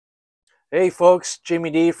Hey folks, Jimmy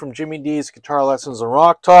D from Jimmy D's Guitar Lessons and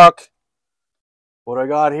Rock Talk. What I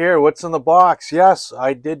got here, what's in the box? Yes,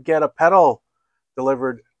 I did get a pedal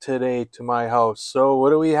delivered today to my house. So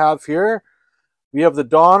what do we have here? We have the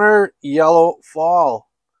Donner Yellow Fall.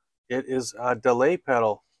 It is a delay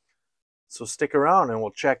pedal. So stick around and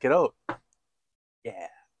we'll check it out. Yeah.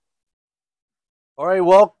 Alright,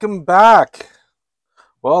 welcome back.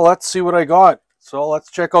 Well, let's see what I got. So let's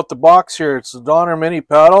check out the box here. It's the Donner Mini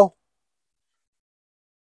pedal.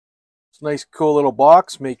 Nice cool little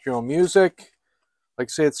box, make your own music. Like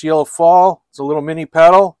I say, it's Yellow Fall. It's a little mini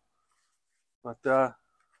pedal. But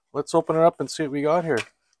let's open it up and see what we got here. See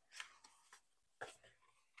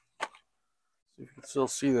if you can still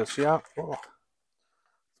see this. Yeah. Oh,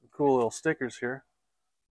 some cool little stickers here.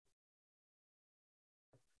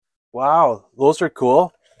 Wow, those are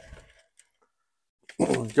cool.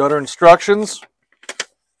 Got our instructions.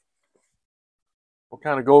 We'll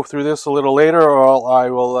kind of go through this a little later, or I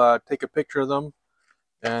will take a picture of them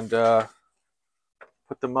and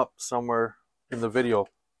put them up somewhere in the video.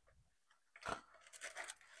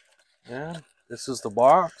 Yeah, this is the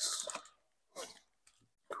box.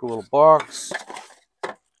 Cool little box.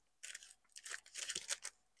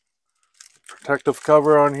 Protective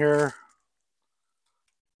cover on here.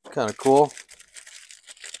 Kind of cool.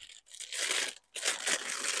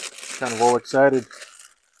 Kind of all excited.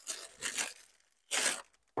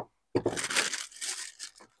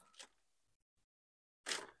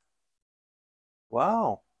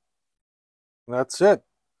 Wow, that's it.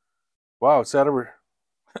 Wow, is that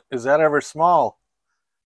ever small?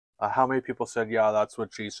 How many people said, yeah, that's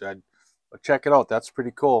what she said? But check it out, that's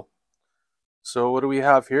pretty cool. So what do we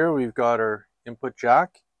have here? We've got our input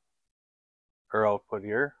jack, or output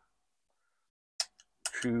here,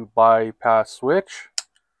 true bypass switch,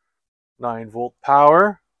 9-volt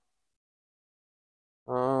power.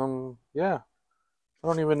 Yeah, I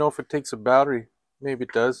don't even know if it takes a battery. Maybe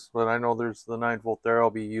it does, but I know there's the 9-volt there.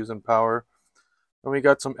 I'll be using power. And we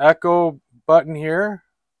got some echo button here,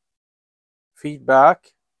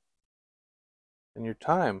 feedback, and your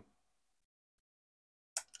time.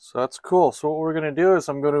 So that's cool. So what we're going to do is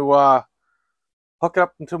I'm going to hook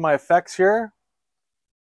up into my effects here,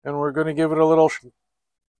 and we're going to give it a little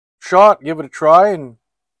shot, give it a try, and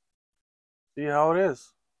see how it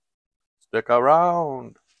is. Stick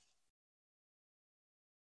around.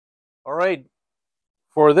 All right.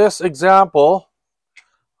 For this example,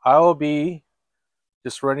 I will be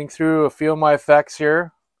just running through a few of my effects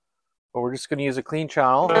here, but we're just going to use a clean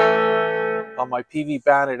channel on my PV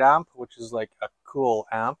Bandit amp, which is like a cool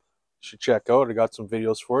amp. You should check out. I got some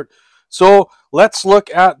videos for it. So let's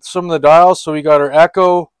look at some of the dials. So we got our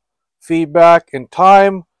echo, feedback, and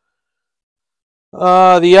time.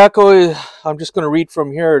 The echo is, I'm just going to read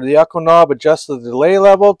from here. The echo knob adjusts the delay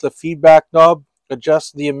level. The feedback knob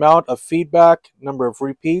adjust the amount of feedback, number of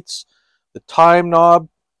repeats. The time knob,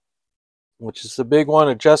 which is the big one,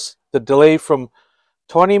 adjusts the delay from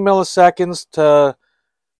 20 milliseconds to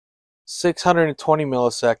 620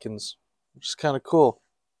 milliseconds, which is kind of cool.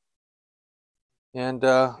 And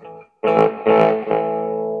it's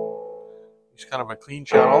kind of a clean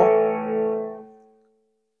channel.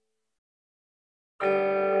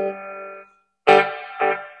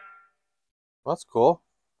 That's cool.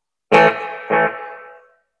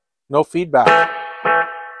 No feedback. Let's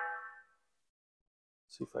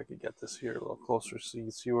see if I can get this here a little closer so you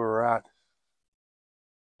can see where we're at.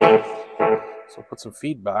 So put some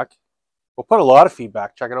feedback. We'll put a lot of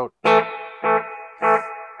feedback. Check it out.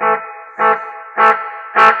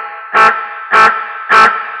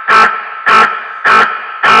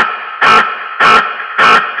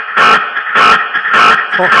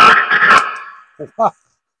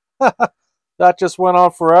 That just went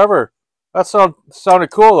on forever. That sounded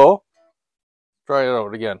cool though. Try it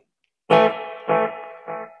out again.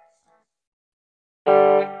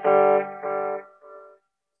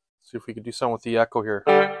 See if we can do something with the echo here.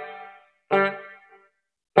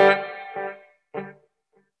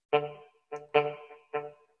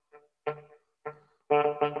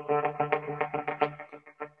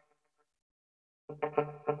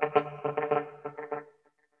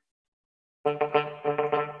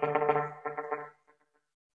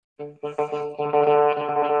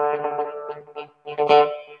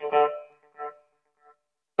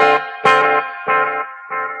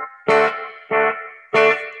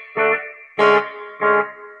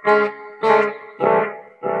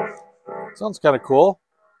 Sounds kind of cool.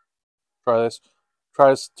 Try this. Try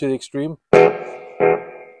this to the extreme. Turn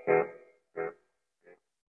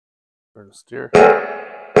the steer.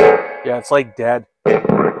 Yeah, it's like dead.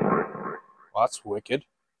 Well, that's wicked.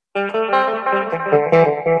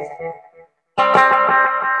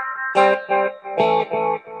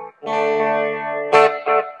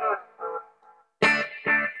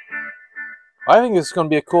 I think this is going to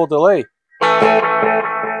be a cool delay.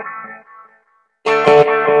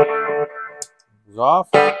 It's off.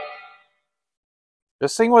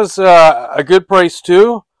 This thing was a good price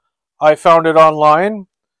too. I found it online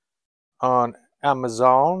on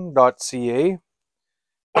Amazon.ca.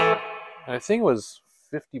 And I think it was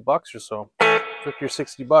 50 bucks or so. 50 or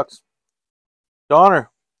 60 bucks. Donner,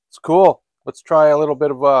 it's cool. Let's try a little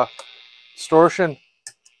bit of distortion.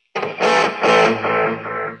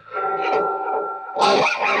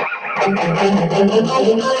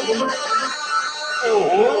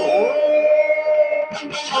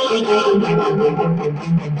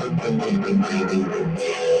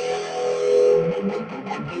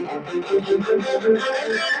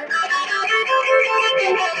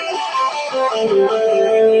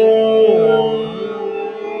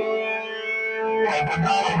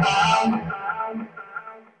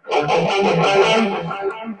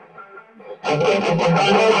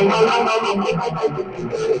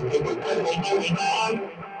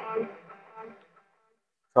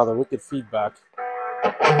 Try the wicked feedback.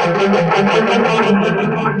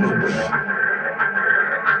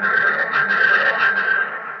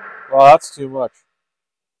 Well, that's too much.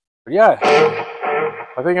 But yeah,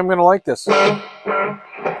 I think I'm going to like this. That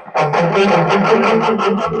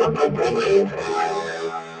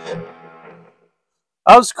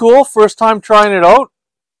was cool. First time trying it out.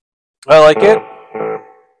 I like it.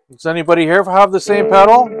 Does anybody here have the same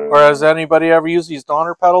pedal? Or has anybody ever used these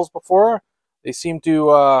Donner pedals before? They seem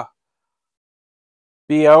to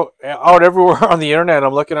be out everywhere on the internet.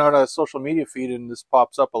 I'm looking at a social media feed and this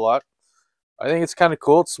pops up a lot. I think it's kind of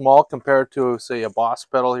cool. It's small compared to, say, a Boss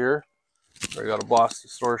pedal here. I got a Boss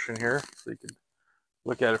distortion here, so you can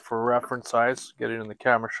look at it for reference size. Get it in the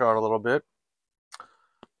camera shot a little bit.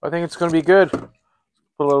 I think it's going to be good. Put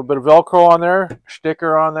a little bit of Velcro on there,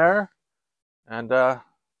 sticker on there, and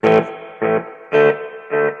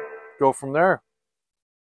go from there.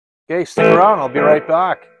 Okay, stick around. I'll be right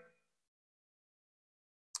back.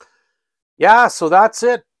 Yeah, so that's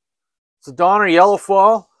it. It's a Donner yellow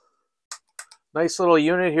foil. Nice little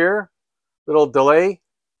unit here. Little delay.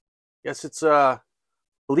 Guess it's I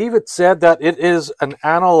believe it said that it is an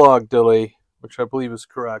analog delay, which I believe is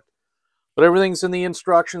correct. But everything's in the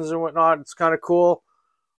instructions and whatnot. It's kind of cool.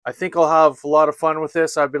 I think I'll have a lot of fun with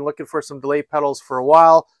this. I've been looking for some delay pedals for a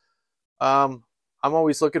while. I'm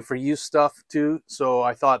always looking for used stuff too. So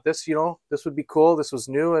I thought this, this would be cool. This was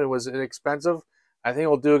new and it was inexpensive. I think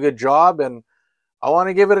it'll do a good job, and I want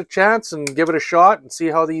to give it a chance and give it a shot and see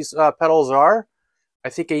how these pedals are. I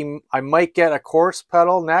think I might get a coarse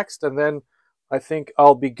pedal next, and then I think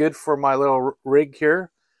I'll be good for my little rig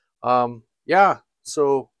here. Yeah,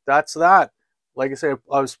 so that's that. Like I said,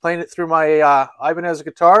 I was playing it through my Ibanez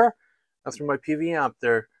guitar and through my PV amp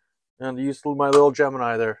there, and used my little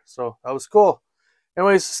Gemini there. So that was cool.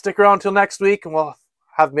 Anyways, stick around till next week, and we'll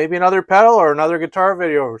have maybe another pedal or another guitar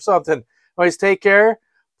video or something. Anyways, take care.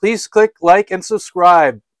 Please click like and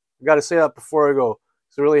subscribe. I got to say that before I go.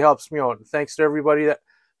 It really helps me out. And thanks to everybody that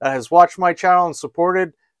has watched my channel and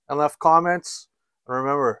supported and left comments. And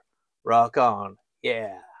remember, rock on.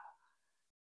 Yeah.